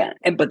 Yeah.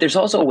 But there's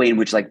also a way in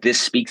which this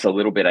speaks a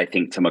little bit, I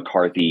think, to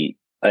McCarthy,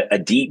 a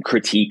deep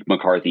critique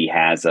McCarthy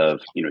has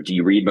of, do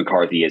you read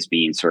McCarthy as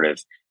being sort of,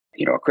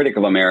 a critic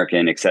of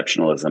American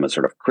exceptionalism, a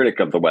sort of critic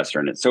of the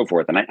Western and so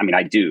forth. And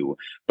I do,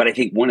 but I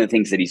think one of the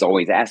things that he's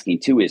always asking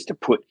too is to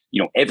put,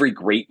 every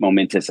great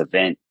momentous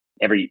event,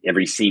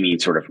 every seeming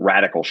sort of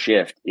radical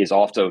shift is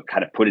also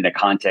kind of put in a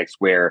context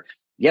where,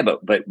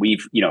 but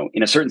we've,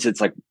 in a certain sense,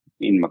 like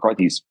in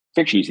McCarthy's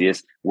fiction, you see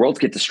this, worlds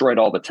get destroyed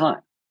all the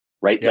time,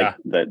 right? Yeah.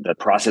 Like the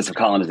process of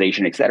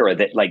colonization, et cetera,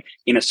 that like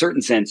in a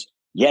certain sense,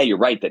 yeah, you're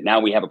right that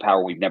now we have a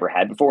power we've never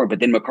had before. But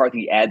then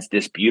McCarthy adds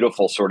this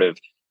beautiful sort of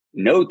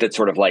note that's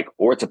sort of like,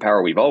 or it's a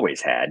power we've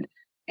always had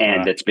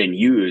and that's been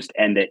used.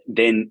 And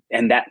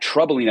that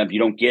troubling of you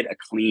don't get a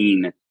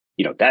clean,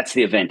 that's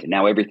the event and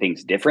now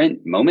everything's different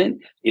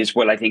moment is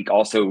what I think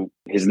also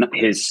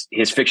his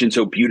fiction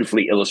so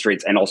beautifully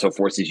illustrates and also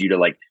forces you to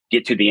like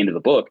get to the end of the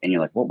book. And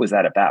you're like, what was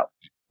that about?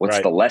 What's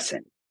the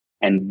lesson?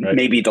 And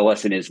maybe the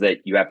lesson is that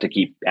you have to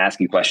keep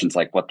asking questions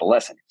like what the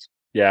lesson is.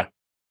 Yeah.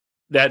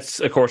 That's,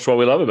 of course, what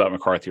we love about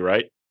McCarthy,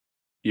 right?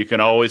 You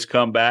can always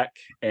come back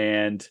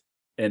and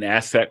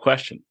ask that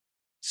question.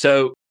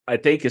 So I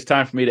think it's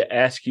time for me to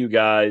ask you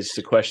guys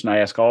the question I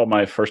ask all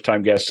my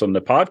first-time guests on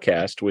the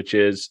podcast, which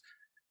is,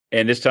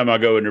 and this time I'll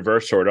go in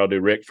reverse order. I'll do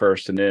Rick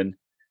first, and then,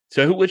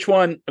 which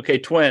one? Okay,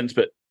 twins,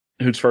 but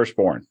who's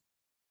firstborn?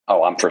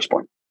 Oh, I'm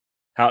firstborn.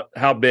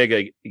 How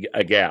big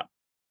a gap?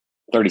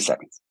 30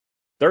 seconds.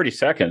 30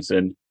 seconds,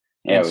 and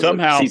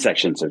somehow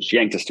C-section, so she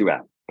yanked us two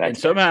out. And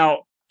somehow,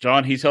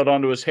 John, he's held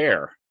on to his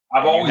hair.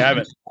 I've always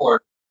been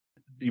taller.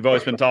 You've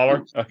always been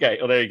taller? Okay,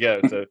 well, there you go.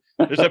 So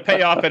there's a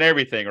payoff in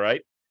everything,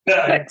 right?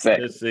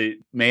 Exactly. It's the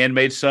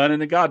man-made son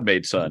and the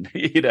God-made son.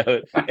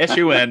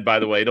 S-U-N, by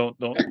the way. Don't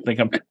think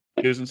I'm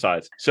choosing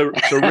sides. So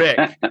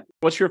Rick,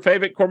 what's your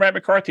favorite Cormac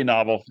McCarthy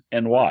novel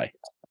and why?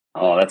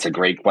 Oh, that's a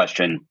great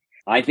question.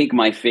 I think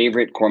my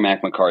favorite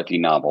Cormac McCarthy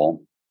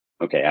novel,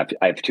 okay,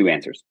 I have two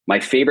answers. My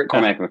favorite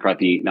Cormac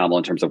McCarthy novel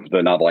in terms of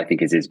the novel I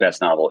think is his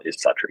best novel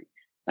is Suttree.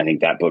 I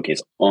think that book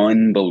is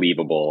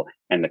unbelievable,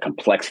 and the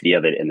complexity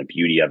of it and the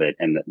beauty of it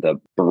and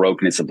the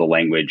baroqueness of the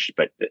language.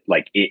 But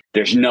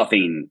there's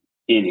nothing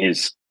in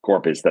his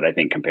corpus that I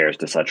think compares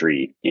to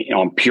Suttree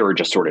on pure,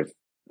 just sort of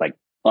like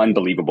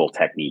unbelievable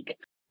technique.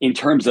 In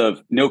terms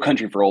of No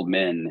Country for Old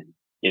Men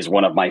is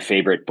one of my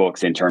favorite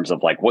books in terms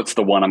of like, what's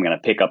the one I'm going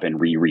to pick up and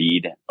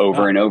reread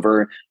over and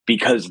over,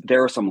 because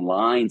there are some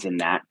lines in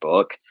that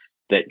book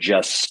that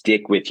just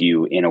stick with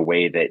you in a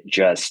way that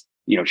just,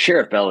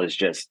 Sheriff Bell is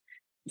just,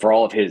 for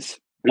all of his,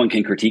 one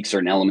can critique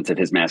certain elements of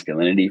his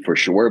masculinity for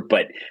sure,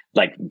 but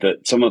like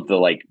some of the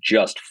like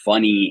just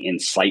funny,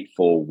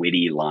 insightful,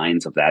 witty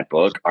lines of that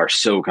book are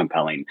so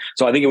compelling.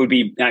 So I think it would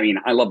be,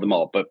 I love them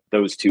all, but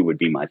those two would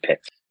be my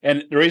picks.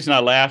 And the reason I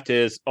laughed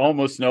is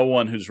almost no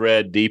one who's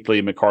read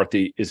deeply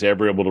McCarthy is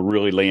ever able to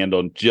really land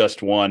on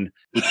just one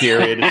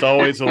period. It's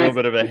always a little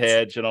bit of a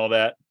hedge and all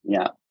that.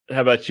 Yeah.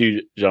 How about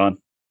you, John?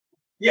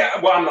 Yeah,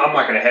 well, I'm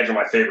not going to hedge on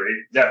my favorite.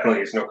 It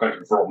definitely is No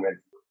Country for Old Men.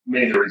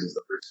 Many of the reasons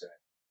that Bruce said.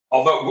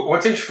 Although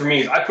what's interesting for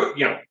me is I put,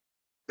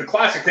 the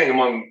classic thing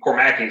among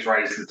Cormacians,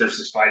 right, is that there's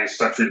this fight is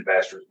Suttree the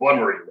Bastard, Blood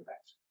Meridian the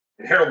Bastard.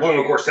 And Harold Bloom,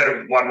 of course, said it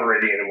was Blood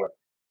Meridian. And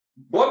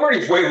Blood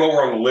Meridian is way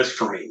lower on the list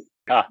for me.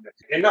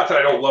 And not that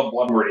I don't love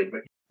Blood Meridian,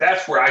 but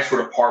that's where I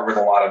sort of part with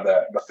a lot of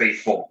the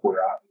faithful, where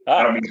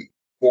I don't mean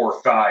 4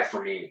 or 5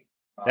 for me.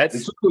 That's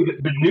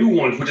the new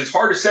ones, which is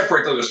hard to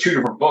separate those as two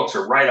different books,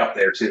 are right up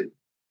there too.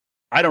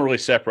 I don't really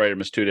separate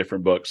them as two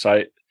different books.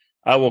 I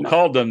will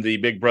call them the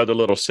Big Brother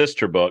Little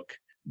Sister book,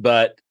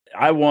 but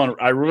I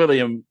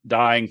really am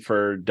dying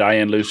for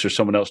Diane Luce or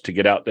someone else to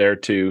get out there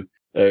to,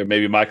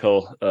 maybe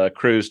Michael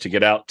Cruz, to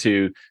get out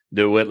to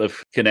the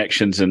Whitliff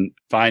connections and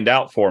find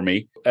out for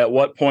me, at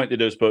what point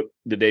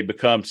did they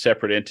become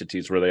separate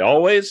entities? Were they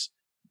always,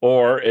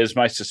 or is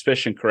my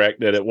suspicion correct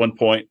that at one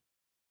point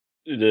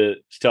the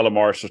Stella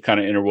Maris was kind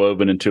of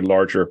interwoven into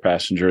larger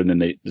Passenger, and then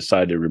they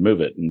decided to remove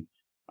it? And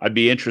I'd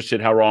be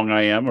interested how wrong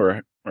I am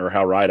or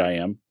how right I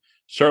am.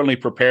 Certainly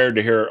prepared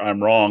to hear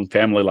I'm wrong.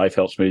 Family Life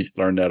helps me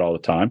learn that all the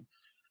time.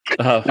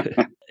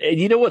 And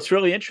you know what's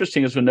really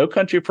interesting is when No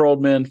Country for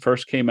Old Men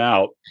first came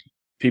out,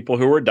 people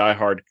who were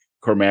diehard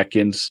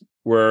Cormacians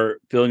were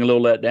feeling a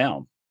little let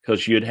down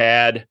because you'd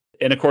had,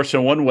 and of course,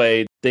 in one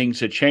way,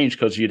 things had changed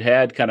because you'd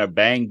had kind of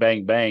bang,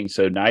 bang, bang.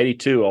 So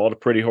 92, All the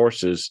Pretty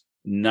Horses,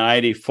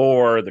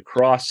 94, The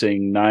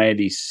Crossing,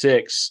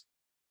 96,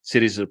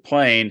 Cities of the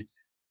Plain.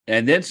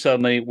 And then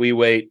suddenly we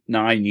wait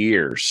 9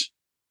 years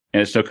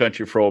and it's No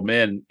Country for Old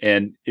Men.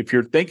 And if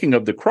you're thinking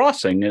of The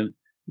Crossing and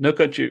No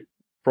Country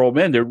for Old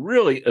Men, they're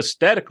really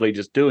aesthetically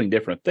just doing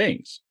different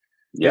things.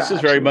 Yeah, this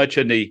is very much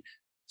in the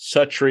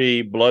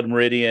Suttree, Blood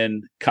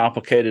Meridian,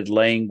 complicated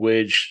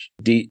language,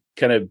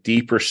 kind of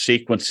deeper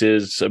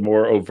sequences, a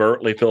more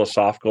overtly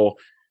philosophical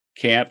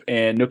camp.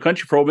 And No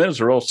Country for Old Men is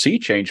a real sea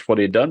change from what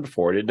he had done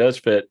before. It does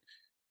fit.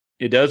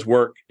 It does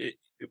work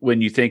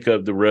when you think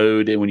of The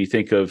Road and when you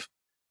think of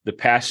The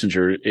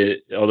Passenger,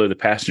 although The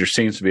Passenger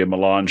seems to be a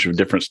melange of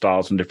different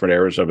styles and different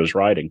eras of his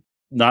writing.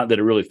 Not that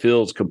it really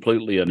feels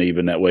completely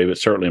uneven that way, but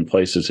certainly in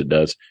places it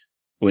does.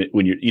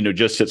 When you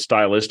just sit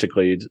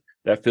stylistically,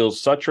 that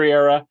feels Suttree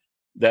era,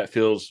 that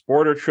feels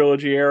Border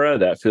Trilogy era,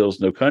 that feels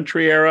No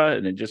Country era,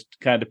 and it just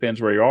kind of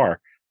depends where you are.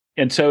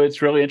 And so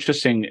it's really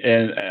interesting,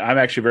 and I'm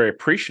actually very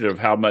appreciative of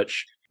how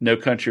much No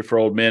Country for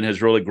Old Men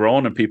has really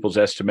grown in people's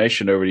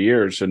estimation over the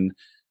years. And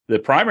the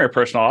primary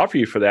person I'll offer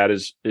you for that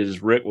is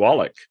Rick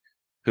Wallach,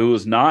 who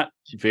was not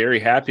very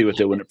happy with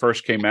it when it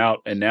first came out,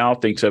 and now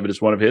thinks of it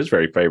as one of his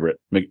very favorite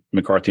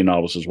McCarthy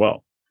novels as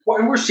well. Well,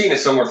 and we're seeing a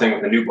similar thing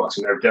with the new books,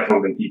 and there have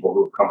definitely been people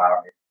who have come out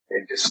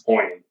and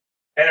disappointed.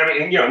 And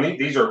I mean,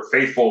 these are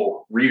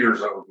faithful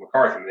readers of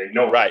McCarthy; they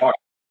know right. What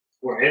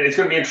and it's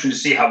going to be interesting to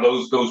see how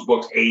those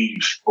books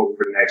age over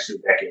the next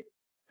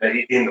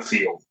decade in the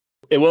field.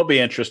 It will be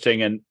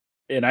interesting,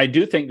 and I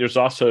do think there's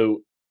also,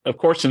 of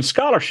course, in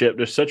scholarship,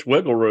 there's such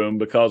wiggle room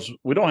because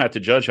we don't have to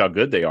judge how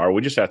good they are;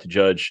 we just have to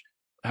judge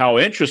how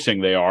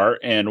interesting they are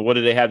and what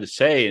do they have to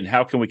say and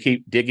how can we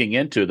keep digging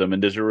into them,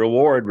 and does it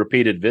reward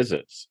repeated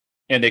visits?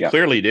 And they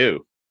clearly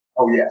do.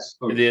 Oh, yes.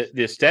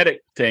 The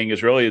aesthetic thing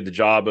is really the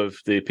job of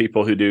the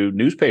people who do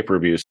newspaper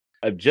reviews.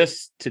 I've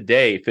just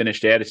today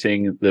finished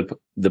editing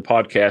the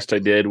podcast I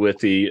did with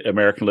the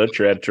American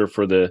literature editor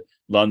for the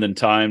London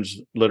Times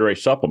literary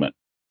supplement.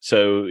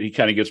 So he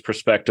kind of gives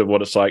perspective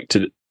what it's like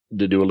to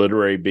do a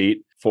literary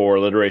beat for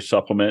a literary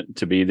supplement,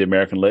 to be the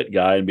American lit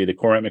guy and be the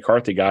Cormac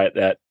McCarthy guy at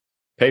that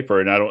paper.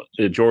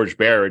 And George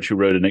Barrage, who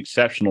wrote an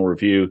exceptional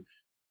review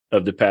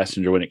of The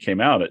Passenger when it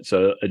came out.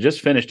 So I just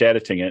finished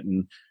editing it,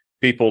 and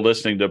people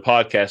listening to the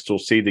podcast will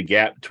see the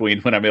gap between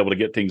when I'm able to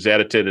get things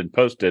edited and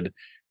posted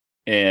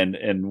and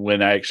when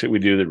we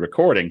do the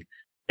recording.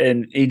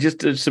 And he just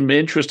did some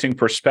interesting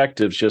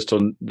perspectives just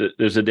on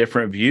there's a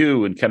different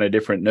view and kind of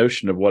different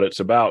notion of what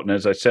it's about. And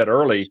as I said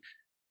early,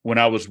 when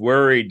I was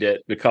worried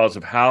that because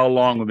of how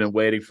long we've been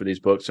waiting for these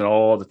books and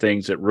all the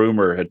things that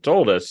rumor had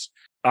told us,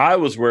 I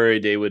was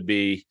worried they would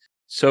be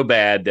so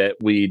bad that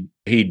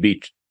he'd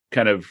be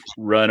kind of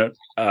run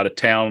out of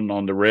town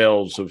on the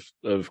rails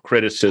of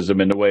criticism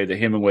in the way that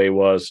Hemingway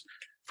was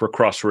for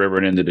Cross the River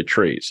and Into the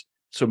Trees.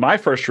 So my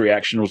first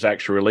reaction was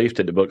actually relief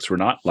that the books were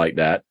not like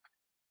that.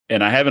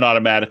 And I haven't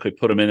automatically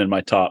put them in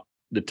my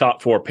the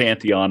top four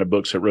pantheon of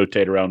books that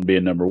rotate around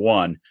being number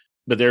one,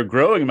 but they're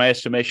growing in my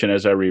estimation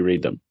as I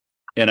reread them.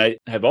 And I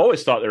have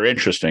always thought they're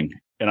interesting.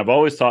 And I've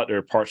always thought there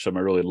are parts of them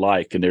I really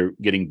like, and they're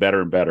getting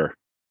better and better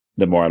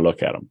the more I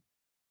look at them.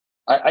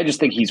 I just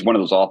think he's one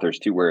of those authors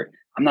too, where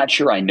I'm not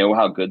sure I know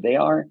how good they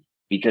are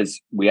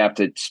because we have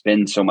to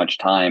spend so much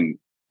time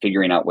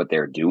figuring out what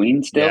they're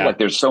doing still. Yeah. Like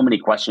there's so many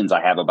questions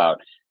I have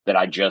about that.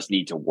 I just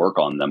need to work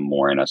on them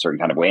more in a certain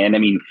kind of way. And I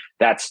mean,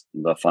 that's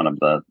the fun of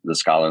the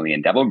scholarly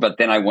endeavor. But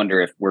then I wonder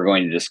if we're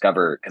going to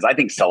discover, because I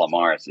think Stella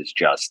Maris is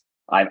just,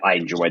 I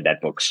enjoyed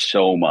that book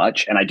so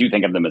much. And I do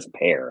think of them as a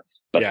pair,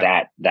 but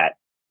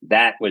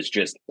that was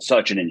just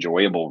such an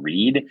enjoyable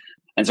read.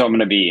 And so I'm going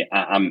to be,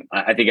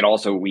 I think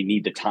we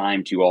need the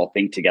time to all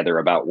think together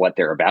about what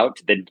they're about,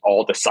 to then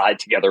all decide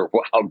together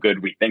how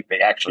good we think they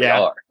actually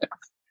are.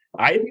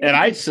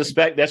 I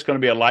suspect that's going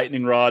to be a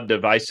lightning rod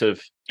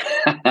divisive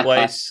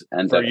place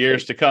for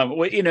years to come,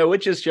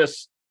 which is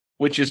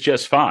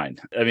just fine.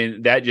 I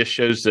mean, that just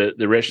shows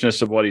the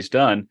richness of what he's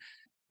done.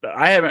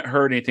 I haven't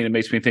heard anything that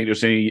makes me think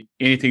there's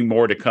anything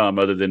more to come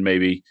other than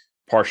maybe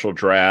partial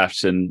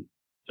drafts and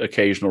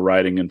occasional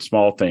writing and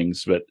small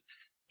things. But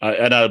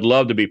and I'd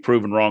love to be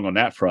proven wrong on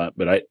that front,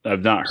 but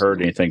I've not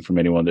heard anything from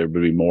anyone there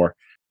would be more.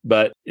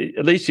 But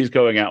at least he's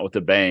going out with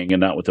a bang and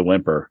not with a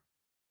whimper.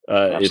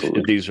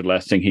 if these are the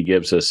last thing he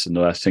gives us and the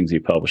last things he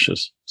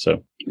publishes.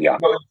 So, yeah.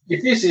 Well,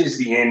 if this is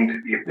the end,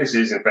 if this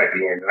is in fact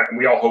the end, and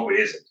we all hope it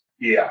isn't,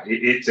 yeah,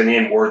 it's an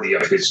end worthy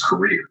of his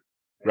career.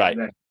 Right.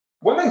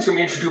 One thing that's going to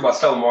be interesting about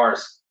Stella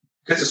Maris,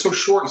 because it's so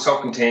short and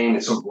self-contained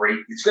and so great,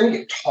 it's going to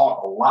get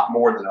taught a lot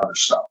more than other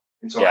stuff.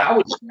 And so how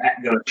is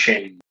that going to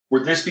change?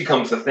 Where this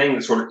becomes the thing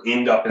that sort of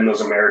end up in those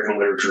American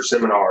literature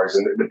seminars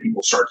and the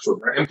people start sort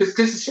of, because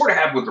it sort of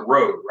happened with the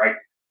road, right?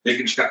 They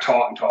just got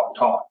taught and taught and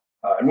taught.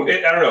 I don't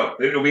know.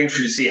 It'll be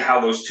interesting to see how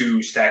those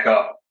two stack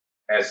up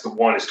as the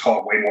one is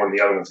taught way more than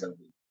the other one's going to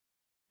be.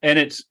 And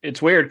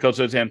it's weird because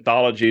those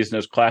anthologies and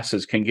those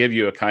classes can give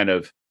you a kind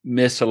of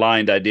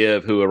misaligned idea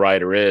of who a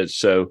writer is.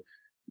 So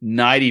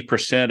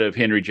 90% of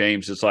Henry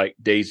James is like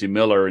Daisy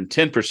Miller and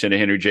 10% of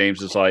Henry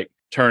James is like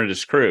Turn of the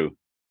Screw.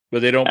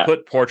 But they don't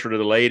put Portrait of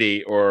the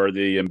Lady or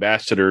the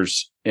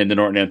Ambassadors in the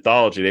Norton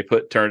Anthology. They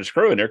put Turn of the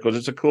Screw in there because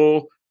it's a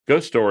cool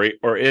ghost story,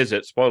 or is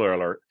it? Spoiler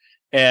alert.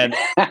 And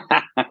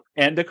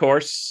and of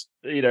course,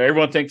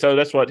 everyone thinks, oh,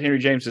 that's what Henry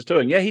James is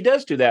doing. Yeah, he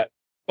does do that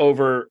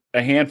over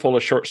a handful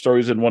of short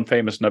stories in one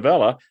famous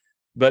novella.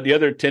 But the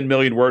other 10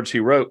 million words he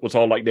wrote was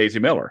all like Daisy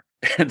Miller.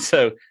 And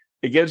so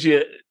it gives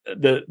you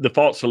the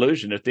false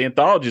illusion. If the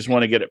anthologies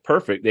want to get it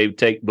perfect, they would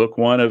take book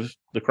one of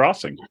The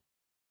Crossing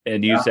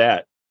and use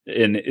that.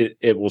 And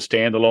it will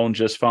stand alone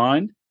just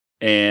fine.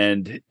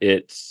 And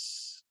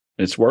it's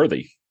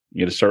worthy.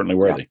 It is certainly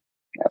worthy.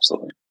 Yeah,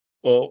 absolutely.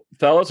 Well,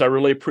 fellas, I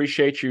really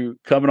appreciate you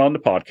coming on the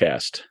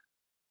podcast.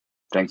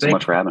 Thanks so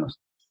much for having us.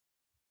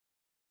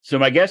 So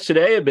my guests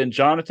today have been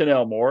Jonathan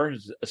Elmore,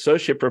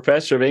 Associate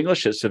Professor of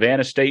English at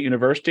Savannah State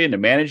University and the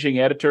Managing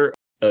Editor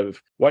of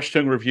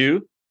Washington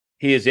Review.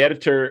 He is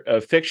editor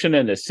of Fiction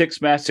and the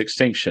Sixth Mass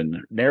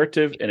Extinction,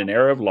 Narrative in an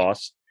Era of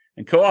Loss,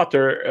 and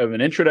co-author of an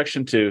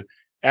introduction to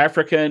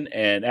African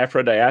and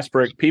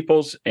Afro-diasporic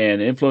peoples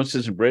and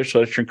influences in British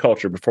literature and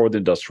culture before the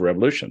Industrial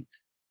Revolution.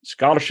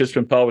 Scholarship's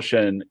been published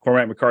in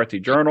Cormac McCarthy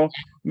Journal,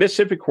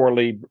 Mississippi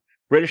Quarterly,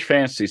 British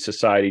Fantasy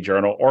Society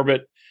Journal,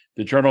 Orbit,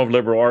 the Journal of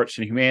Liberal Arts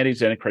and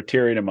Humanities, and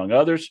Criterion, among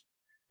others.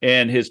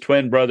 And his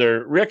twin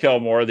brother, Rick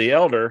Elmore, the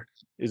elder,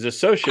 is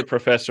Associate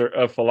Professor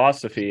of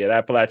Philosophy at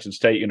Appalachian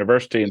State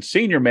University and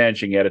Senior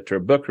Managing Editor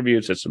of Book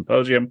Reviews at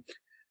Symposium.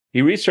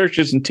 He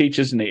researches and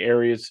teaches in the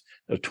areas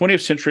of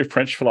 20th century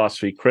French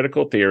philosophy,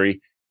 critical theory,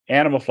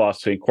 animal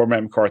philosophy, and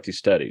Cormac McCarthy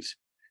studies.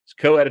 He's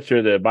co-editor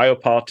of the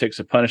Biopolitics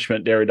of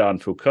Punishment, Derrida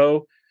and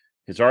Foucault.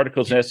 His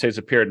articles and essays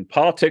appeared in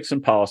Politics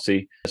and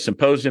Policy,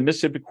 Symposium,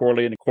 Mississippi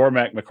Quarterly, and the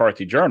Cormac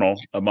McCarthy Journal,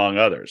 among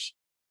others.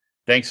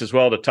 Thanks as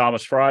well to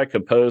Thomas Fry,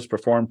 composed,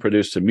 performed,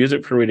 produced some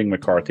music for Reading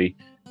McCarthy.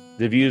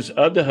 The views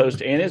of the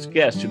host and his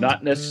guests do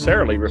not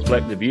necessarily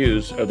reflect the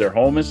views of their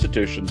home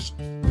institutions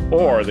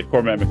or the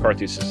Cormac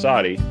McCarthy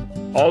Society,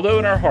 although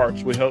in our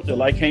hearts we hope that,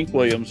 like Hank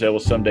Williams, they will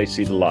someday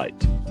see the light.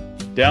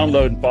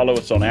 Download and follow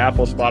us on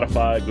Apple,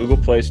 Spotify, Google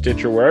Play,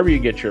 Stitcher, wherever you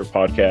get your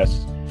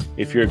podcasts.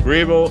 If you're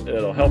agreeable,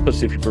 it'll help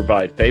us if you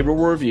provide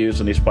favorable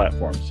reviews on these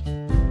platforms.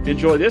 If you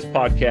enjoy this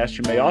podcast,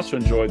 you may also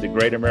enjoy the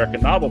Great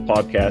American Novel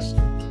podcast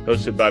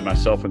hosted by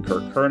myself and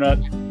Kirk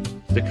Kernut.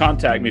 To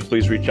contact me,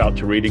 please reach out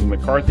to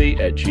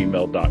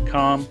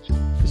readingmccarthy@gmail.com.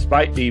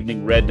 Despite the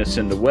evening redness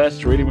in the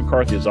West, Reading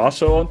McCarthy is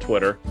also on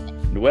Twitter.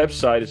 The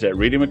website is at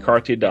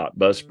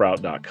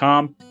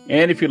readingmccarthy.buzzsprout.com.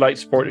 And if you'd like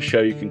to support the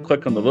show, you can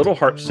click on the little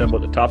heart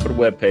symbol at the top of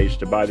the webpage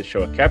to buy the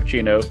show a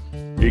cappuccino.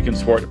 You can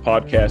support the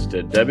podcast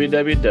at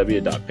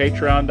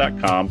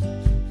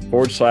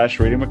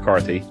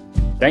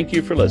www.patreon.com/readingmccarthy. Thank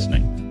you for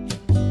listening.